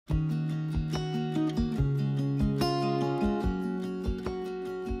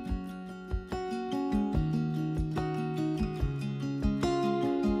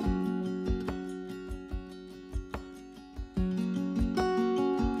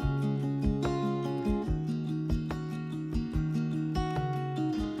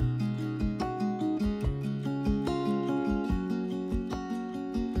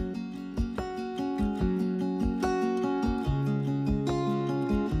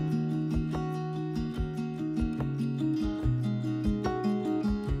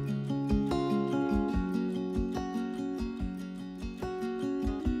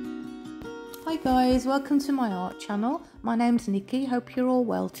guys, welcome to my art channel. My name's Nikki, hope you're all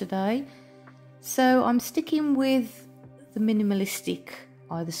well today. So I'm sticking with the minimalistic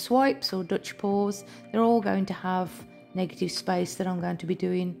either swipes or Dutch pours. They're all going to have negative space that I'm going to be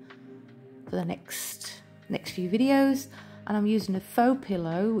doing for the next few videos. And I'm using a faux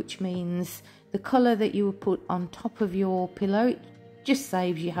pillow, which means the colour that you would put on top of your pillow, it just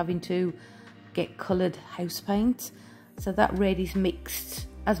saves you having to get coloured house paint. So that red is mixed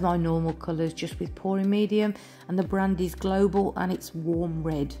as my normal colours, just with pouring medium, and the brand is Global and it's warm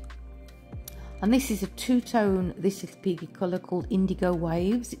red. And this is a two-tone, this is piggy colour called Indigo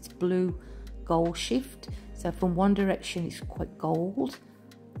Waves. It's blue gold shift, so from one direction it's quite gold,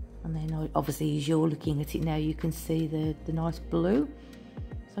 and then obviously as you're looking at it now you can see the nice blue.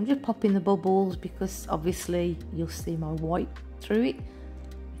 So I'm just popping the bubbles because obviously you'll see my white through it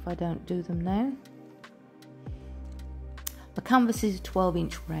if I don't do them now. The canvas is a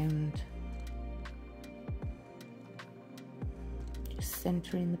 12-inch round. Just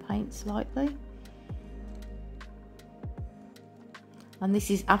centering the paint slightly. And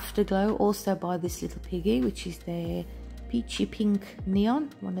this is Afterglow, also by this little piggy, which is their peachy pink neon,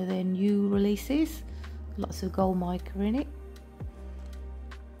 one of their new releases. Lots of gold mica in it.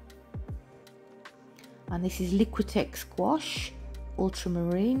 And this is Liquitex Gouache,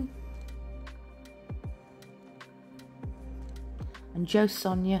 Ultramarine. And Jo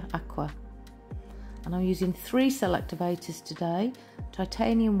Sonja Aqua. And I'm using 3 cell activators today.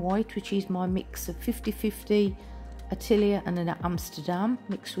 Titanium white, which is my mix of 50-50 Atelier and an Amsterdam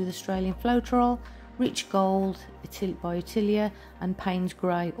mixed with Australian Floetrol, rich gold by Atelier, and Payne's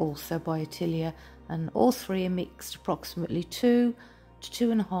grey also by Atelier. And all 3 are mixed approximately 2 to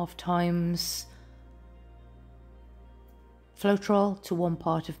 2.5 times Floetrol to 1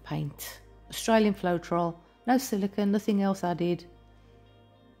 part of paint. Australian Floetrol, no silicone, nothing else added.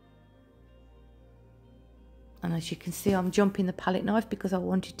 And as you can see, I'm jumping the palette knife because I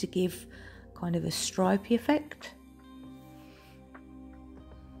wanted to give kind of a stripy effect.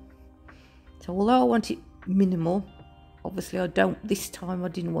 So although I want it minimal, obviously this time I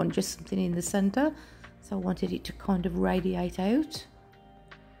didn't want just something in the center, so I wanted it to kind of radiate out.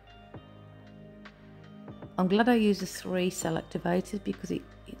 I'm glad I used the 3 cell activators because it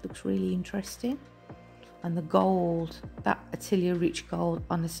looks really interesting. And the gold, that Atelier rich gold,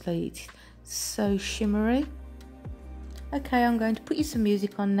 honestly, it's so shimmery. Okay, I'm going to put you some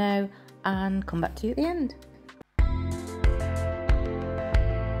music on now and come back to you at the end.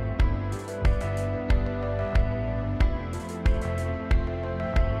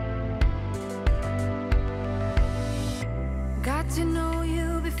 Got to know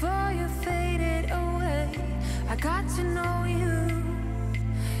you before you faded away. I got to know you,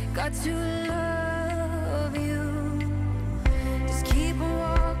 got to love you. Just keep on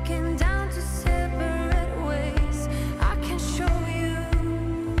walking down to separate ways. I can show you,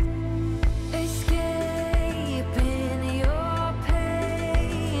 escaping your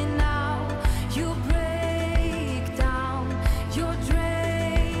pain now. You break down, you're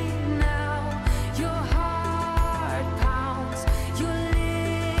drained now. Your heart pounds, your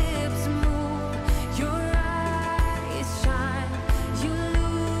lips move, your eyes shine. You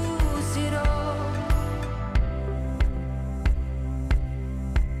lose it all.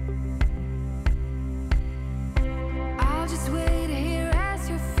 I'll just wait here as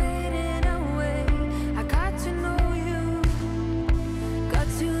you're fading away. I got to know you, got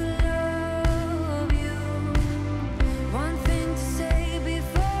to love you. One thing to say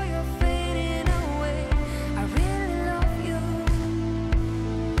before you're fading away. I really love you.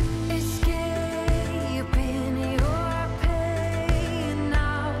 Escaping your pain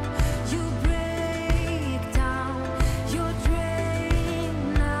now. You break down, you're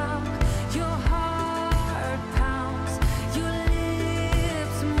drained now. Your heart pounds, your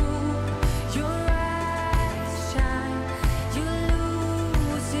lips move, your eyes shine. You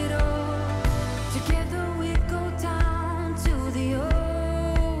lose it all. Together we go down to the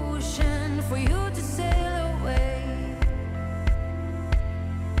ocean for you to sail away.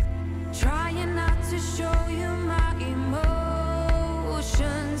 Trying not to show you my emotions.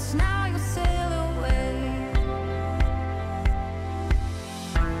 Now you sail away.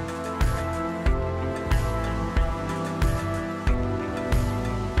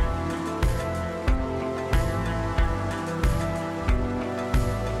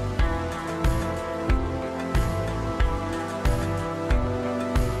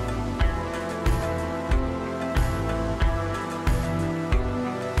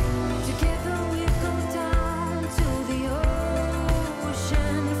 Together we go down to the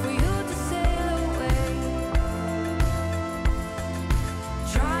ocean for you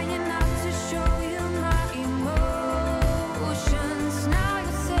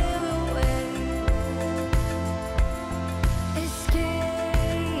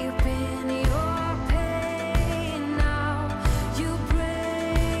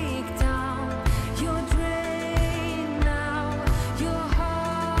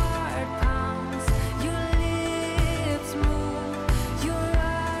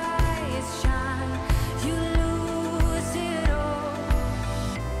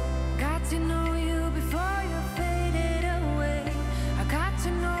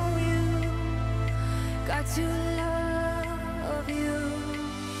got to love you.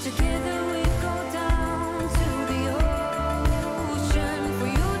 Together we go down to the ocean for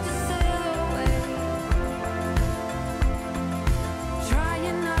you to sail away.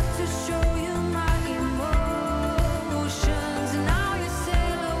 Trying not to show you my emotions, and now you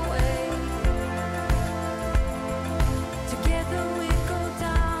sail away. Together we go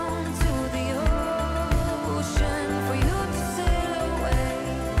down to the ocean for you to sail away.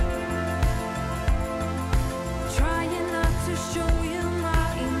 Trying not to show you my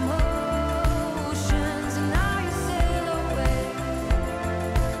emotions, and now you sail away.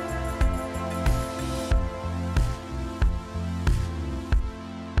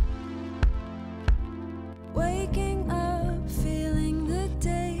 Waking up, feeling the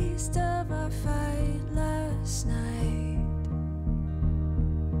taste of our fight last night.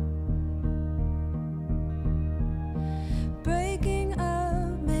 Breaking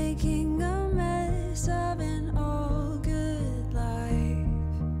up, making a mess of an all good life.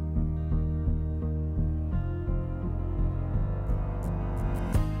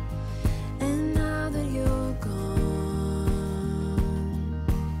 And now that you're gone,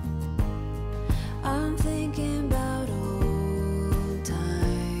 I'm thinking about old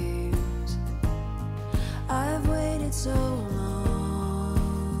times. I've waited so long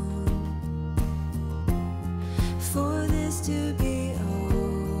for this to be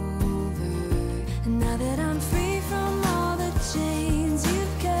over. And now that I'm free from all the chains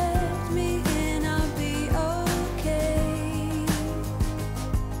you've kept me in, I'll be okay.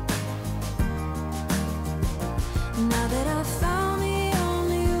 Now that I've found the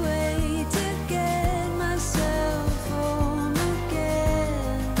only way to get myself home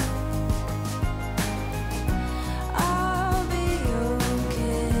again, I'll be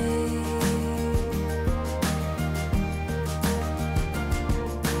okay.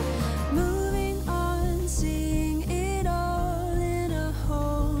 Moving on, seeing it all in a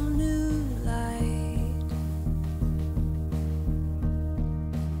whole new light.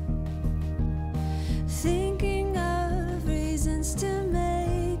 Thinking of reasons to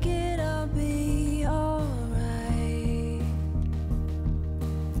make it all be alright.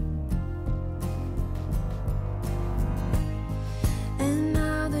 And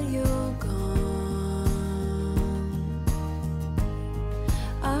now that you're gone,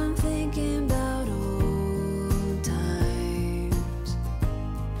 I'm thinking about old times.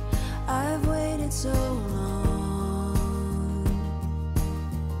 I've waited so long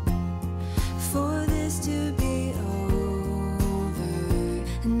for this to be over.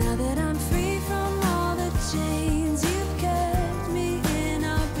 And now that I'm free from all the chains you've kept me in,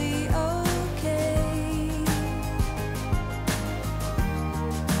 I'll be okay.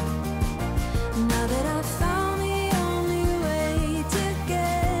 Now that I've found the only way to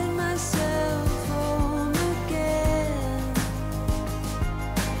get myself home again,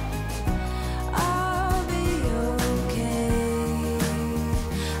 I'll be okay.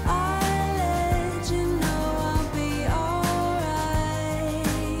 I'll let you know I'll be alright.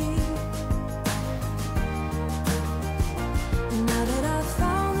 Now that I've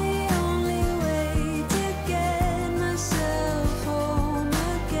found the only way to get myself home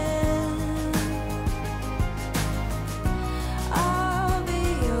again, I'll be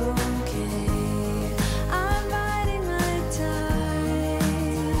okay. I'm biding my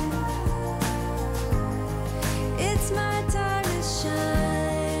time. It's my time to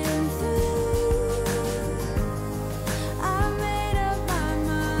shine through. I've made up my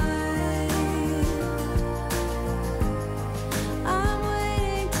mind. I'm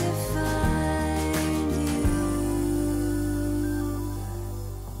waiting to find you.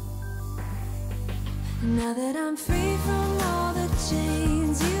 Now that I'm free from all the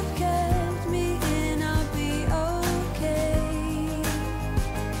chains you've kept me in, I'll be okay.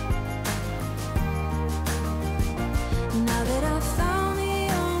 Now that I've found the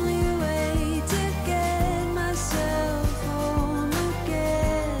only way to get myself home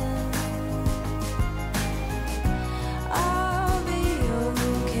again, I'll be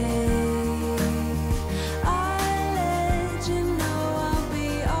okay. I'll let you know I'll be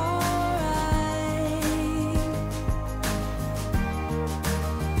alright.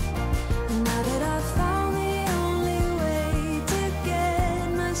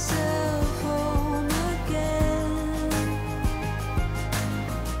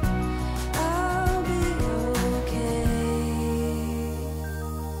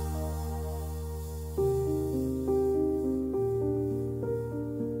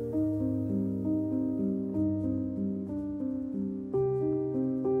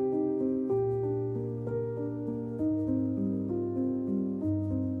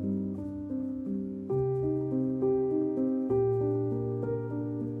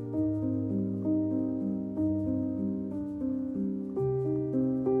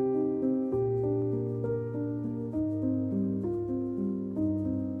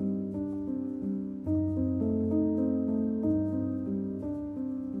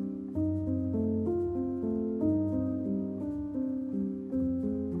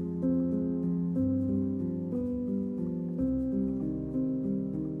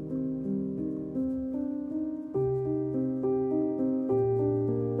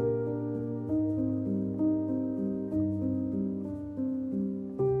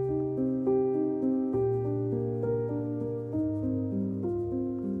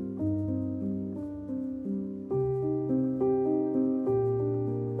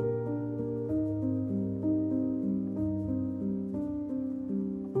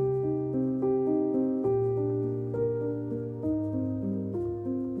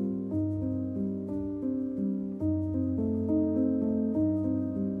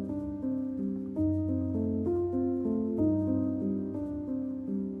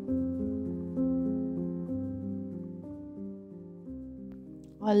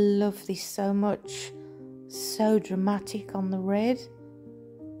 I love this so much. So dramatic on the red.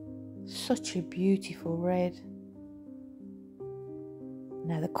 Such a beautiful red.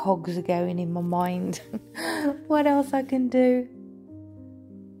 Now the cogs are going in my mind. What else I can do?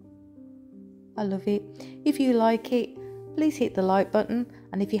 I love it. If you like it, please hit the like button,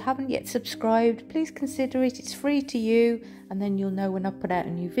 and if you haven't yet subscribed, please consider it. It's free to you, and then you'll know when I put out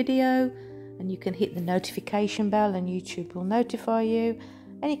a new video, and you can hit the notification bell and YouTube will notify you.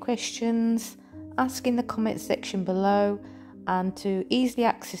 Any questions, ask in the comment section below, and to easily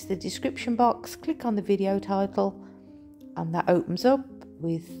access the description box, click on the video title, and that opens up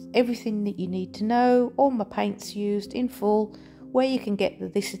with everything that you need to know, all my paints used in full, where you can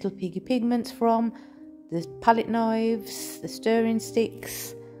get This Little Piggy pigments from, the palette knives, the stirring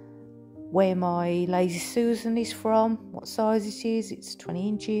sticks, where my Lazy Susan is from, what size it is. It's 20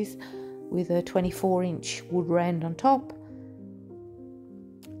 inches with a 24-inch wood round on top.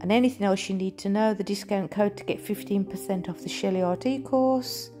 And anything else you need to know, the discount code to get 15% off the Shelley RT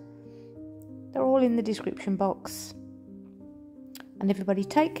course. They're all in the description box. And everybody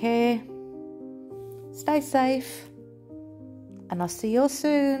take care, stay safe, and I'll see you all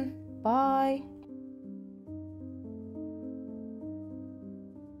soon. Bye.